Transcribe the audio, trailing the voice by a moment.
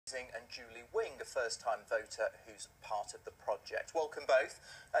and Julie Wing, a first-time voter who's part of the project. Welcome both.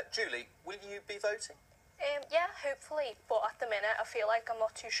 Julie, will you be voting? Yeah, hopefully, but at the minute I feel like I'm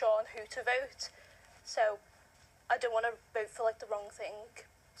not too sure on who to vote, so I don't want to vote for like the wrong thing,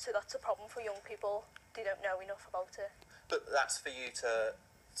 so that's a problem for young people. They don't know enough about it. But that's for you to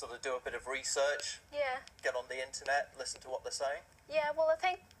sort of do a bit of research, Yeah. get on the internet, listen to what they're saying? Yeah, well I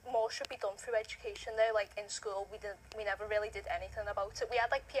think more should be done through education though. Like in school we never really did anything about it. We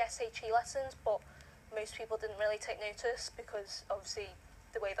had like PSHE lessons, but most people didn't really take notice because obviously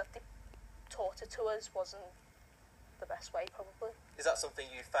the way that they taught it to us wasn't the best way, probably. Is that something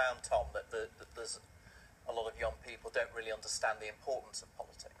you found, Tom, that there's a lot of young people don't really understand the importance of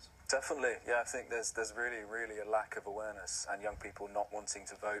politics? Definitely, yeah. I think there's really a lack of awareness and young people not wanting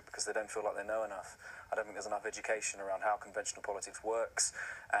to vote because they don't feel like they know enough. I don't think there's enough education around how conventional politics works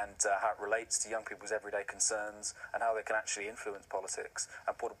and how it relates to young people's everyday concerns and how they can actually influence politics.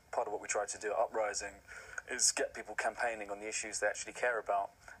 And part of what we try to do at Uprising is get people campaigning on the issues they actually care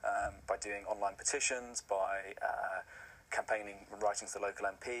about by doing online petitions, by campaigning and writing to the local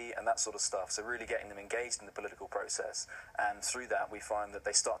MP and that sort of stuff. So really getting them engaged in the political process, and through that we find that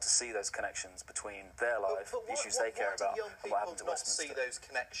they start to see those connections between their life, the issues they care about, and what happened to Westminster. Why do young people not see those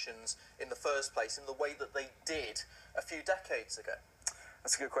connections in the first place in the way that they did a few decades ago?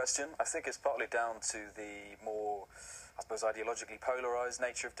 That's a good question. I think it's partly down to the more, I suppose, ideologically polarised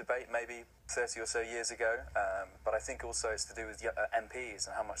nature of debate maybe 30 or so years ago, but I think also it's to do with MPs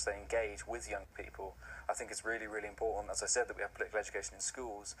and how much they engage with young people. I think it's really important, as I said, that we have political education in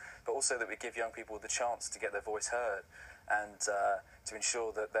schools, but also that we give young people the chance to get their voice heard and to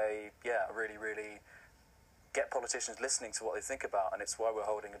ensure that they, really get politicians listening to what they think about. And it's why we're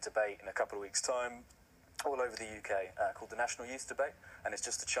holding a debate in a couple of weeks' time all over the UK called the National Youth Debate, and it's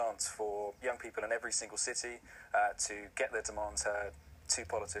just a chance for young people in every single city to get their demands heard to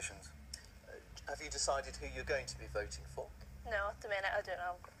politicians. Have you decided who you're going to be voting for? No, at the minute I don't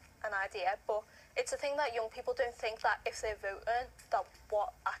have an idea, but it's a thing that young people don't think that if they're voting, that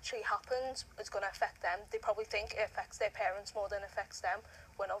what actually happens is going to affect them. They probably think it affects their parents more than it affects them,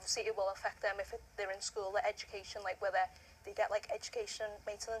 when obviously it will affect them if they're in school, their education, like whether they get like education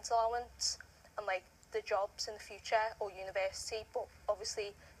maintenance allowance and like the jobs in the future or university. But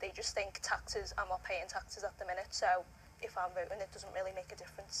obviously they just think taxes, I'm not paying taxes at the minute, so if I'm voting it doesn't really make a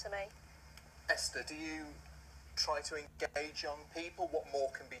difference to me. Esther, do you try to engage young people? What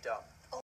more can be done?